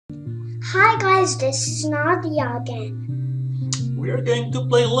Hi guys, this is Nadia again. We are going to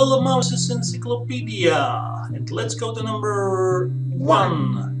play Little Mouse's Encyclopedia. And let's go to number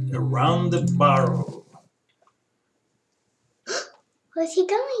 1, Around the Burrow. Where's he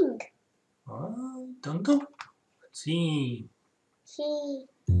going? Don't know. Let's see.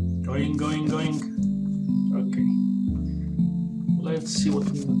 Going. Okay. Let's see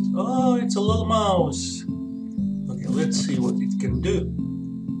what we want. Oh, it's a little mouse. Okay, let's see what it can do.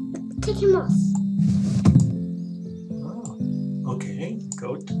 Take him off. Oh, okay,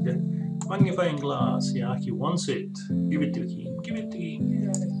 go to the magnifying glass. Yeah, he wants it. Give it to him.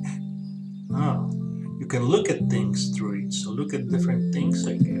 Yeah. Oh, you can look at things through it. So look at different things,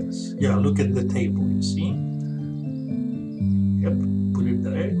 I guess. Yeah, look at the table, you see? Yep, put it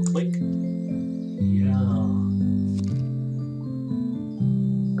there, click. Yeah.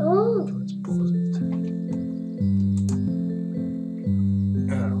 Oh. Let's pause it.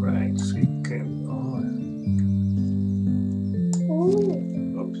 Alright, so you can...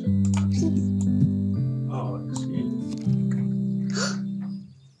 Oops. Oh, I see. You can...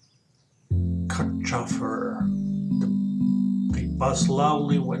 Cutchuffer. They buzz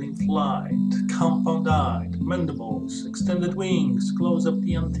loudly when in flight. Compound-eyed, mandibles, extended wings, close up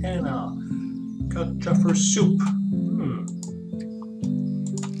the antenna. Cutchuffer soup.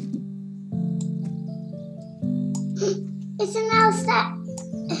 It's a mouse that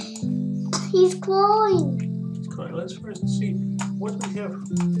he's clawing. Let's first see what we have.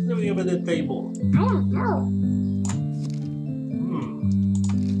 What do we have at the table? I don't know.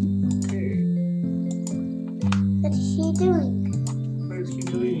 Okay. What is he doing? What is he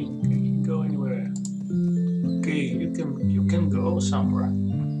doing? Can he go anywhere? Okay, you can go somewhere.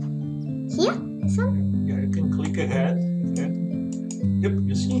 Here? Yeah, you can click ahead. Yep,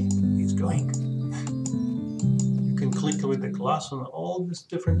 you see? He's going. You can click with the glass on all these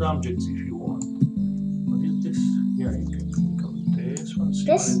different objects if you want. What is this? Yeah, you can click on this one. See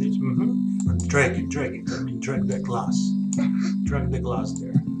This? what it is? But drag it. I mean, drag the glass. Drag the glass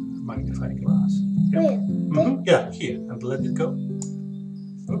there. Magnifying glass. Yep. Where? Yeah, here. And let it go.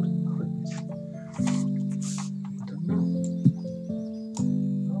 Oops. I don't know.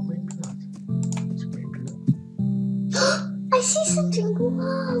 No, maybe not. Maybe not. I see something.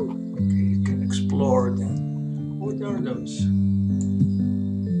 Whoa. Okay, you can explore then. What are those?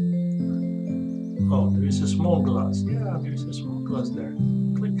 Oh, there is a small glass. Yeah, there is a small glass there.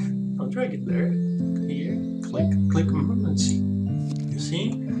 Click. I'll drag it there. Here. Click, and see. You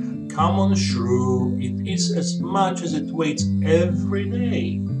see? Common shrew. It is as much as it weighs every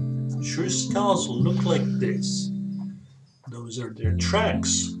day. Shrew skulls look like this. Those are their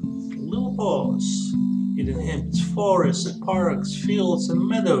tracks. Little paws. It inhabits forests, parks, fields, and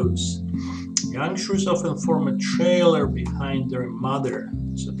meadows. Young shrews often form a trailer behind their mother.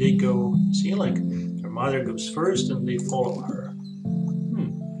 So they go, see, like their mother goes first and they follow her.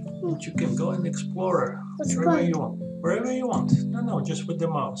 And you can go and explore wherever you want. Wherever you want. No, just with the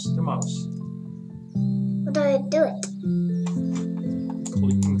mouse. What do I do it?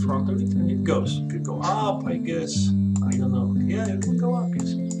 Click in front of it and it goes. You can go up, I guess. I don't know. Yeah, you can go up, you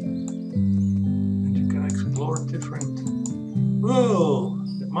see. And you can explore different... Whoa!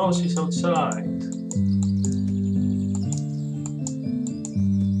 The mouse is outside.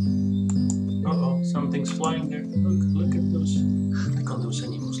 Uh-oh, something's flying there. Look at those. Click on those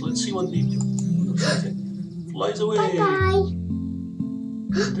animals. Let's see what they do. Flies away. Bye-bye.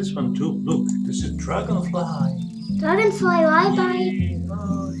 This one too. Look, this is dragonfly. Dragonfly, bye-bye.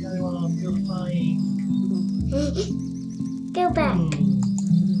 Oh, you're flying. Go back.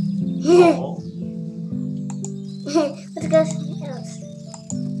 Oh. Let's go somewhere else.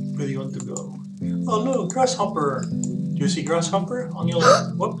 Where do you want to go? Oh, look, grasshopper. Do you see grasshopper on your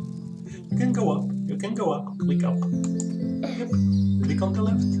left? Whoop. You can go up. Click up. Yep. Click on the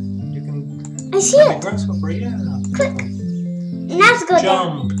left. You can... I see it. Grasshopper, yeah. Click. Now let's go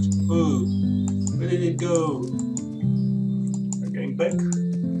down. Jumped. Ooh. Where did it go? We're going back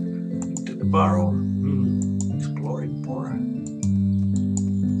into the burrow. Exploring more.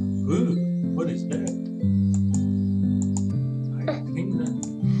 Ooh, what is that? I think that...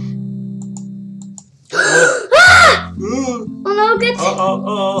 Oh no, good.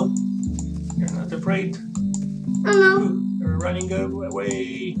 Oh. You're not afraid. Oh no. You're running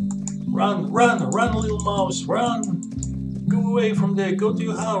away. Run, little mouse, run. Go away from there, go to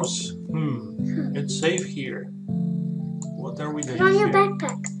your house. It's safe here. What are we doing Put on your here?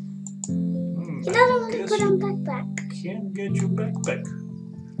 backpack. He doesn't want to put on backpack. Can't get your backpack.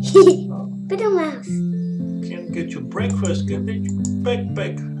 Put on mouse. Can't get your breakfast, can't get your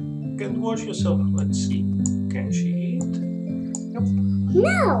backpack. Can't wash yourself. Let's see. Can she eat? Nope.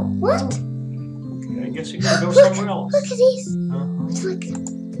 No. What? Okay, I guess you can go somewhere else. Look at these. Uh-huh. Look.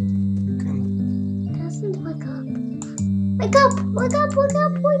 You can... Doesn't wake up. Wake up! Wake up! Wake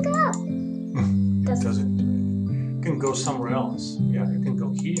up! Wake up! It doesn't do it. You can go somewhere else. Yeah, you can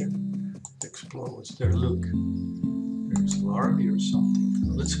go here. Explore what's there. Look. There's larvae or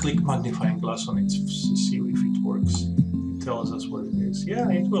something. Let's click magnifying glass on it to see if it works. It tells us what it is. Yeah,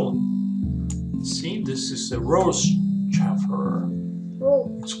 it will. See, this is a rose chaffer.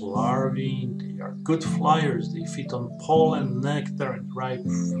 Oh. It's larvae. They are good flyers. They feed on pollen, nectar, and ripe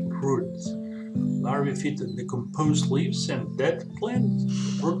fruit. Larvae feed on decomposed leaves and dead plant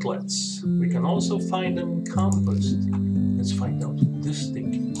rootlets. We can also find them in compost. Let's find out what this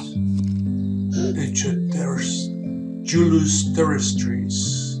thing is. Julius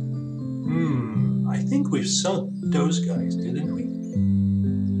terrestris. I think we saw those guys, didn't we?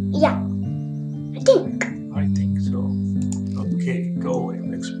 Yeah, I think so. Okay, go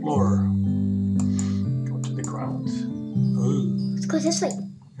and explore. Go to the ground. Oh. Let's go this way.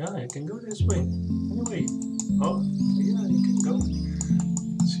 Yeah, you can go this way. Anyway. Oh, yeah, you can go.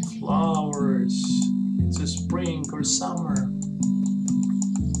 See flowers. It's a spring or summer.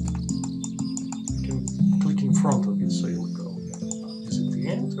 You can click in front of it so you'll go. Is it the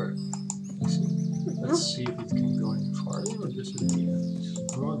end or? Let's see if it can go any farther. Oh, this is the end.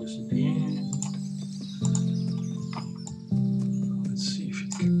 Oh, this is the end. Let's see if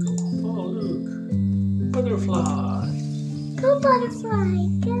it can go. Oh, look. Butterfly. Go butterfly.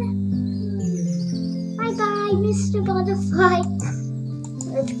 Bye-bye, Mr. Butterfly.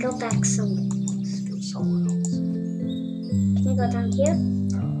 Let's go back somewhere. Let's go somewhere else. Can you go down here?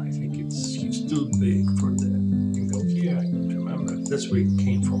 No, I think it's too big for that. You can go here. I don't remember. That's where it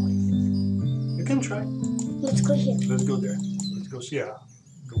came from. You can try. Let's go here. Let's go there. Let's go see. Yeah.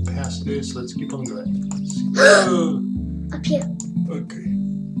 Go past this. Let's keep on going. Let's see. Oh! Up here. Okay.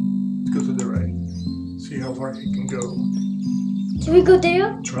 Let's go to the right. See how far he can go. Can we go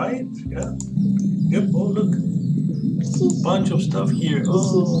there? Try it. Yeah. Yep. Oh, look. Bunch of stuff here.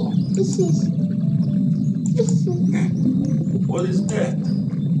 Oh. Fishes. What is that?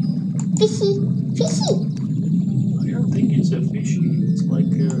 Fishy. I don't think it's a fishy. It's like I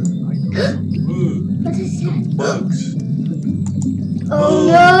don't know. What is that? Bugs. Oh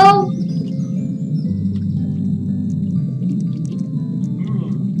no!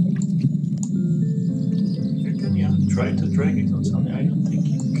 You can try to drag it on something. I don't think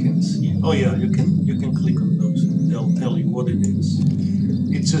you can see. Oh yeah, you can click on those. They'll tell you what it is.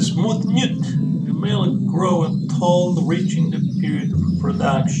 It's a smooth newt. The male grow tall, reaching the period of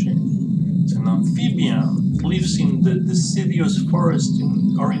reproduction. It's an amphibian. It lives in the deciduous forest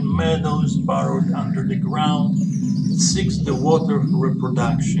or in meadows burrowed under the ground. It seeks the water for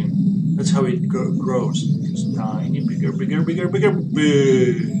reproduction. That's how it grows. It's tiny, bigger. It's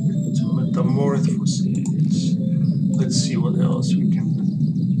a metamorphosis. Let's see what else we can do.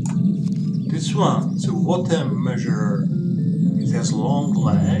 This one, it's a water measurer. It has long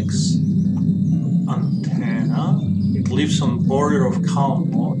legs, antenna. It lives on border of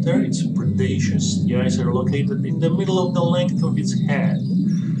calm water. It's predaceous. The eyes are located in the middle of the length of its head.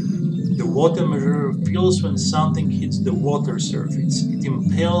 The water measurer feels when something hits the water surface. It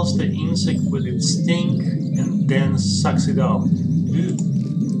impales the insect with its sting and then sucks it up. Ew.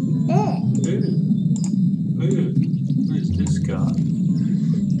 What is this guy?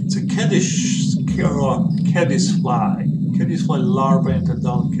 It's a caddisfly. Caddisfly larva and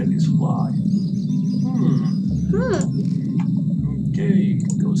adult caddisfly. Okay, you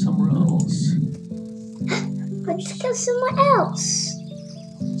can go somewhere else. Let's go somewhere else.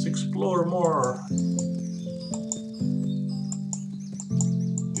 Let's explore more.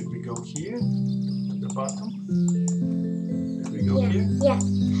 Did we go here? At the bottom? Did we go here? Yeah.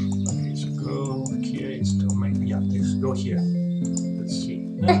 Okay, so go here. It's still maybe. Yeah, let's go here. Let's see.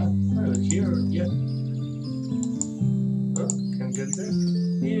 Here, yeah. Oh, can get there.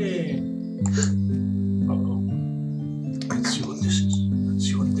 Yeah. Uh-oh. Let's see what this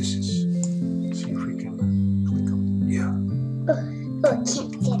is. See if we can click on it. Yeah.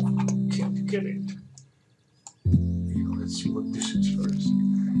 Can't get it. Let's see what this is first.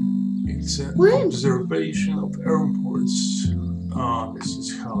 It's an observation of airports. This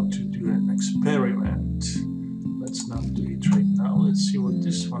is how to do an experiment. Let's not do it right now. Let's see what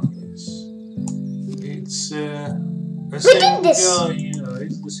this one is. It's the same guy. Yeah,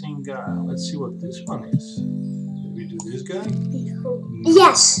 it's the same guy. Let's see what this one is. Did we do this guy?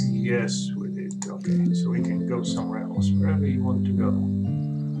 Yes. Yes, we did. Okay, so we can go somewhere else, wherever you want to go.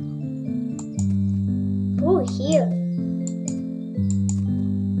 Oh, here.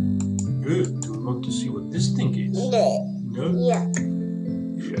 Good. Do you want to see what this thing is? No. No? Yeah.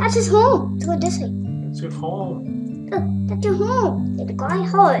 That's his home. Let's go this way. It's your home. Look, that's your home. Let's go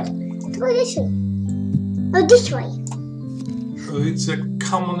hard. Let's go this way. Oh, this way. It's a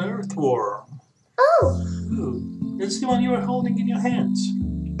common earthworm. Oh. Ooh, that's the one you are holding in your hands.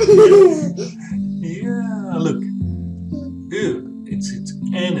 Yeah, look. Ooh, it's its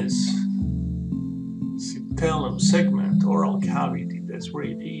anus. Sepellum segment, oral cavity. That's where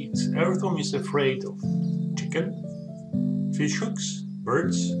it eats. Earthworm is afraid of chicken, fish hooks,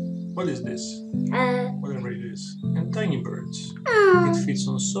 birds. What is this? Whatever it is. And tiny birds. It feeds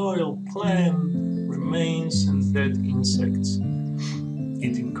on soil, plant remains, and dead insects.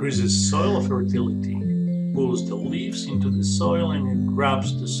 It increases soil fertility, pulls the leaves into the soil, and it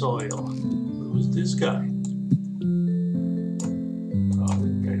grabs the soil. Who's this guy? Oh,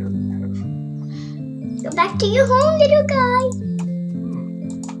 that guy doesn't have. Go back to your home, little guy.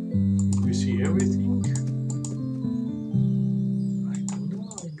 Did we see everything? I don't know.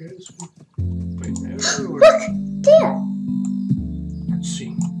 I guess we've been everywhere. Look, there. Let's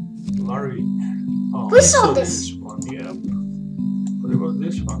see. Larry. Oh, We saw this. one. Yep. What about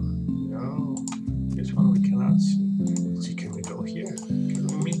this one? No. This one we cannot see. Let's see, can we go here? Can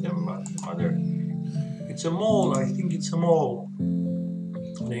we meet them, mother? It's a mole. I think it's a mole.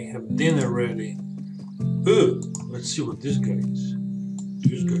 They have dinner ready. Oh, let's see what this guy is.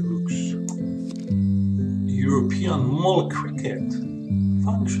 This guy looks. European mole cricket.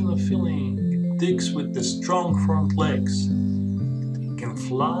 Functional feeling. It digs with the strong front legs. It can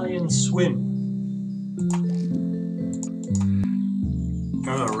fly and swim.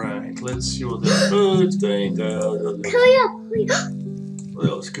 Alright, let's see what the it's going out. Hurry up, hurry up. What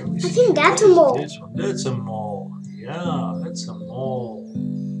else can we see? I think that's a What is mole. this one? That's a mole. Yeah, that's a mole.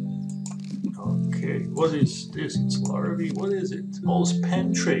 Okay, what is this? It's larvae. What is it? Mole's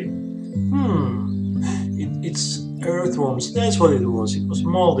pantry. It's earthworms. That's what it was. It was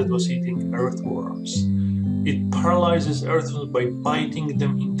mole that was eating earthworms. It paralyzes earthworms by biting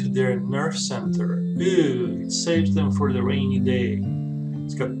them into their nerve center. Ew, it saves them for the rainy day.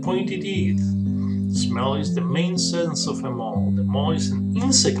 It's got pointy teeth. Smell is the main sense of a mole. The mole is an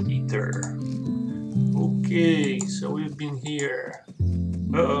insect eater. Okay, so we've been here.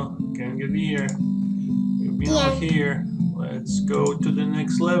 Uh-oh, can't get here. We've been over here. Let's go to the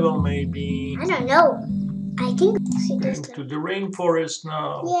next level, maybe. I don't know. I think see this And to the rainforest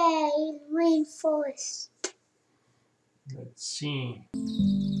now. Yay, rainforest. Let's see.